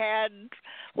I had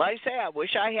like I say, I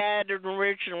wish I had an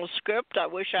original script. I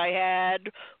wish I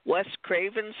had Wes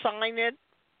Craven sign it.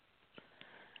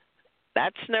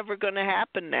 That's never going to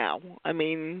happen now. I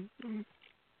mean,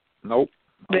 Nope.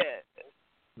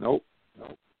 Nope.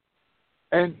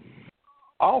 And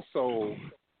also,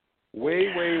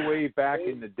 way back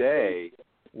in the day,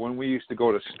 when we used to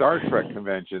go to Star Trek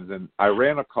conventions, and I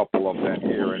ran a couple of them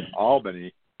here in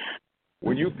Albany,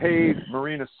 when you paid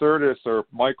Marina Sirtis or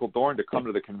Michael Dorn to come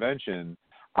to the convention,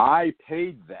 I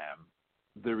paid them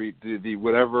the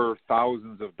whatever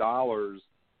thousands of dollars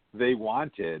they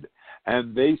wanted,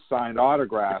 and they signed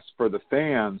autographs for the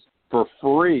fans for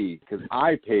free because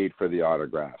I paid for the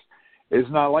autographs. It's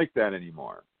not like that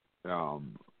anymore.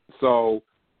 So,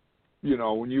 you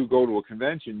know, when you go to a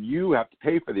convention, you have to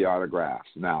pay for the autographs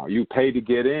now. You pay to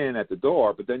get in at the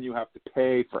door, but then you have to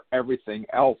pay for everything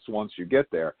else once you get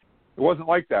there. It wasn't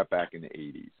like that back in the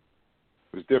 80s.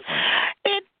 It was different.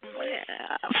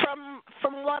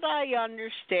 From what I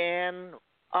understand,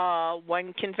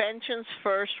 when conventions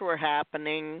first were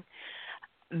happening,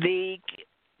 the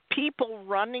people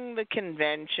running the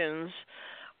conventions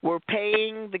were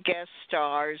paying the guest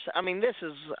stars. I mean,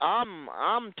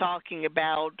 I'm talking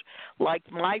about like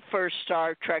my first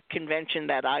Star Trek convention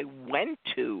that I went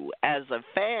to as a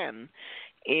fan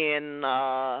in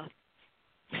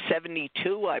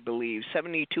 72, I believe,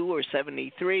 72 or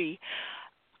 73.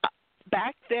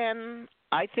 Back then,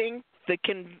 I think the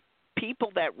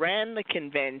people that ran the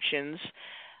conventions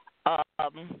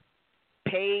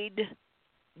paid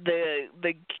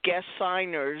the guest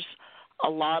signers a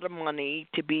lot of money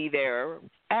to be there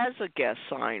as a guest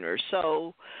signer.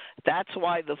 So that's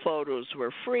why the photos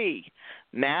were free.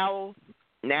 Now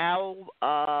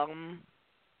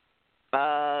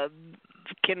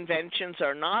conventions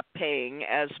are not paying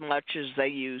as much as they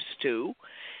used to,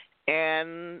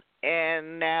 and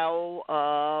now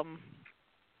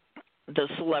the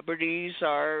celebrities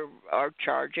are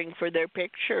charging for their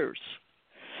pictures.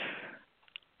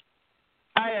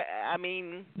 I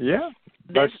mean, yeah,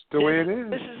 that's the way it is.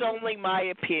 This is only my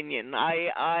opinion.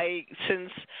 I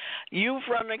since you've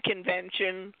run a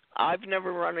convention, I've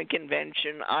never run a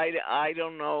convention. I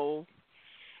don't know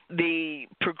the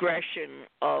progression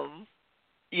of,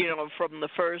 you know, from the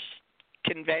first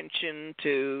convention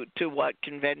to what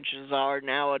conventions are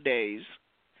nowadays.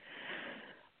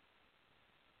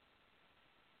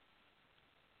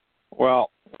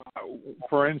 Well,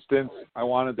 for instance, I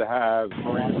wanted to have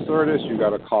Marina Sirtis. You got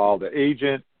to call the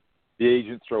agent. The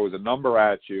agent throws a number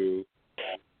at you,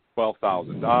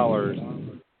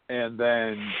 $12,000, and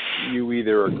then you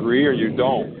either agree or you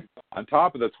don't. On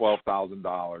top of the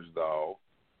 $12,000, though,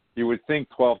 you would think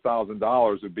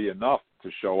 $12,000 would be enough to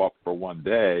show up for one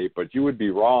day, but you would be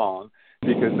wrong,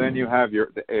 because then you have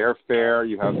the airfare,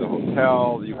 you have the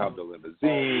hotel, you have the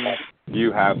limousine,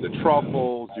 you have the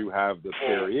truffles, you have the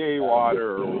Perrier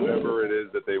water or whatever it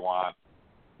is that they want.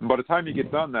 And by the time you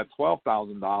get done, that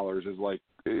 $12,000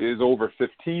 is over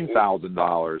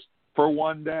 $15,000 for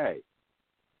one day.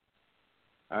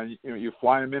 And you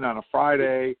fly them in on a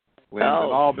Friday, lands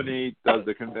in Albany, does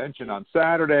the convention on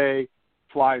Saturday,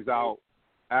 flies out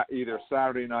at either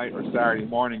Saturday night or Saturday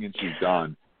morning, and she's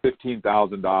done.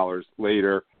 $15,000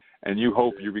 later, and you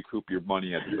hope you recoup your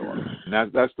money at the door. And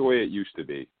that's the way it used to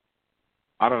be.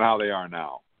 I don't know how they are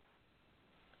now.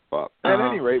 But at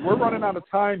any rate, we're running out of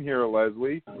time here,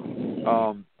 Leslie.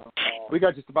 We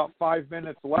got just about 5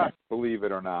 minutes left, believe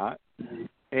it or not.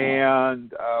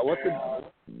 And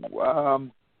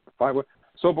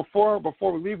so before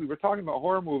we leave, we were talking about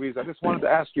horror movies. I just wanted to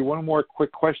ask you one more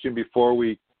quick question before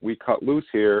we cut loose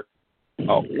here.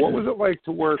 What was it like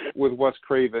to work with Wes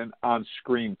Craven on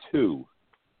Scream 2?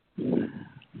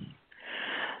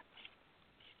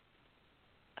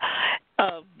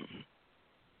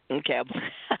 Okay.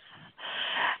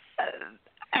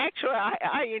 Actually,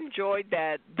 I enjoyed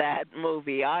that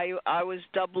movie. I was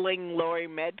doubling Laurie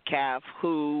Metcalf,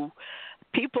 who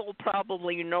people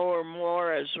probably know her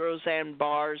more as Roseanne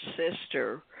Barr's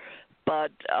sister,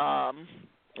 but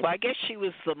I guess she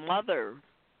was the mother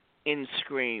in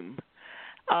Scream.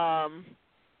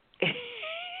 It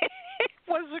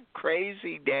was a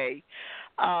crazy day.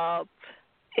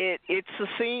 It's a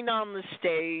scene on the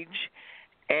stage,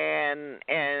 and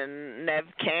Nev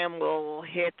Campbell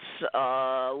hits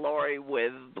Laurie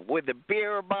with a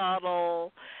beer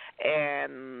bottle,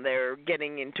 and they're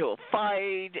getting into a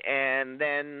fight, and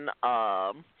then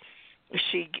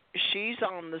she's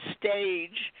on the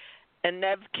stage, and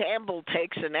Nev Campbell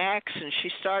takes an axe and she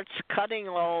starts cutting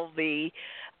all the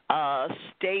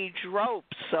stage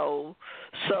ropes, so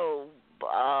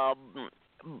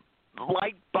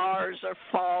light bars are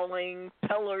falling,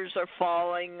 pillars are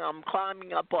falling. I'm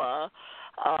climbing up a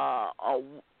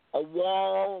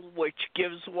wall which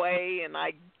gives way, and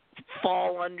I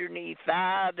fall underneath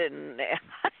that. And I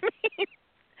mean,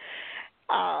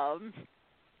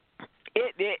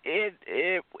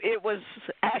 it was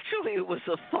actually, it was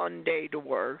a fun day to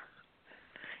work.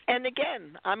 And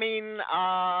again, I mean,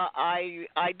 I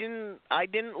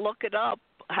didn't look it up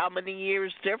how many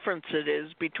years difference it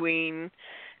is between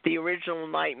the original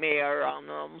Nightmare on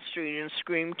Elm Street and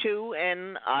Scream 2,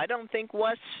 and I don't think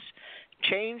Wes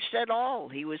changed at all.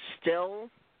 He was still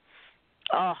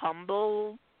a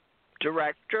humble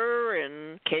director,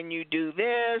 and can you do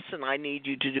this, and I need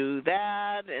you to do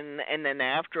that, and then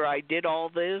after I did all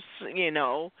this, you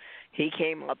know, he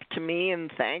came up to me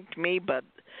and thanked me. But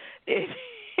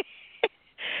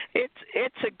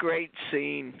it's a great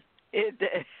scene.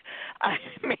 I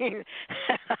mean,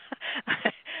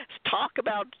 talk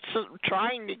about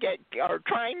trying to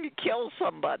kill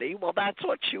somebody. Well, that's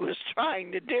what she was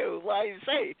trying to do. Like I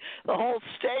say, the whole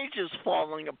stage is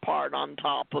falling apart on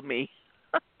top of me.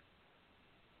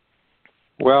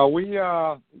 Well, we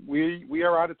are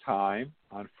out of time.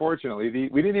 Unfortunately,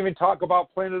 we didn't even talk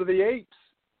about Planet of the Apes.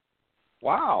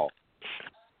 Wow.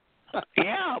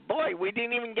 Yeah, boy, we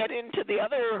didn't even get into the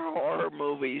other horror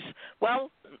movies.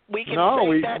 Well, we can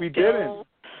we till didn't.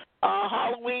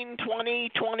 Halloween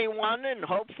 2021, and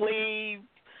hopefully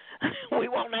we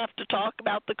won't have to talk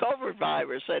about the COVID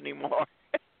virus anymore.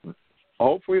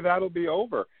 Hopefully that'll be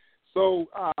over. So,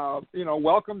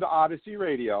 welcome to Odyssey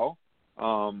Radio.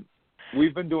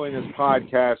 We've been doing this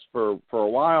podcast for a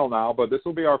while now, but this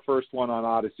will be our first one on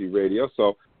Odyssey Radio.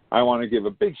 So I want to give a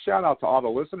big shout-out to all the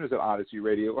listeners at Odyssey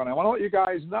Radio, and I want to let you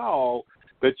guys know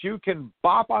that you can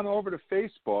bop on over to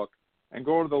Facebook and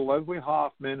go to the Leslie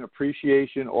Hoffman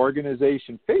Appreciation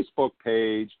Organization Facebook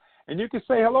page, and you can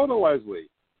say hello to Leslie,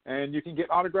 and you can get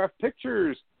autographed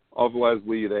pictures of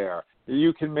Leslie there.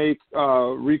 You can make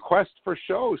requests for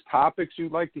shows, topics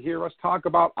you'd like to hear us talk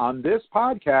about on this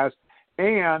podcast,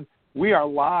 and we are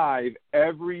live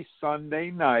every Sunday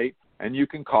night, and you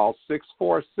can call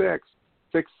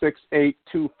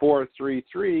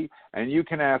 646-668-2433, and you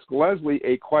can ask Leslie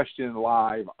a question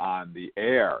live on the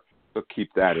air. So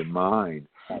keep that in mind.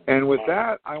 And with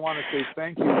that, I want to say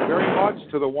thank you very much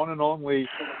to the one and only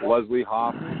Leslie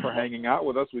Hoffman for hanging out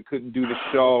with us. We couldn't do the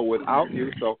show without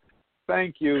you, so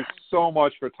thank you so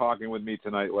much for talking with me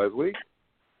tonight, Leslie.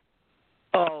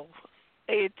 Oh,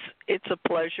 it's a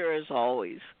pleasure as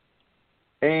always.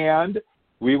 And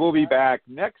we will be back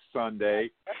next Sunday,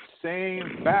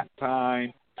 same bat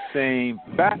time, same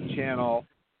bat channel.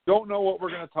 Don't know what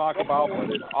we're going to talk about, but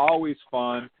it's always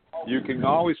fun. You can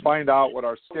always find out what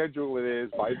our schedule is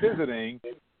by visiting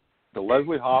the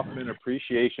Leslie Hoffman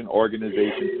Appreciation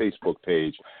Organization Facebook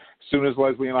page. As soon as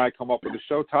Leslie and I come up with a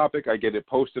show topic, I get it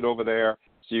posted over there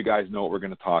so you guys know what we're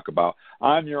going to talk about.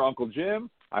 I'm your Uncle Jim.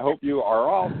 I hope you are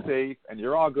all safe and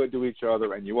you're all good to each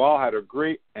other and you all had a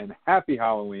great and happy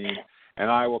Halloween. And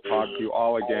I will talk to you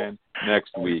all again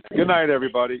next week. Good night,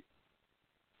 everybody.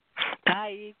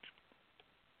 Bye.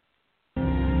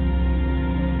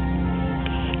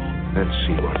 Let's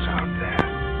see what's out there.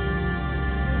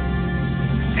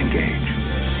 Engage.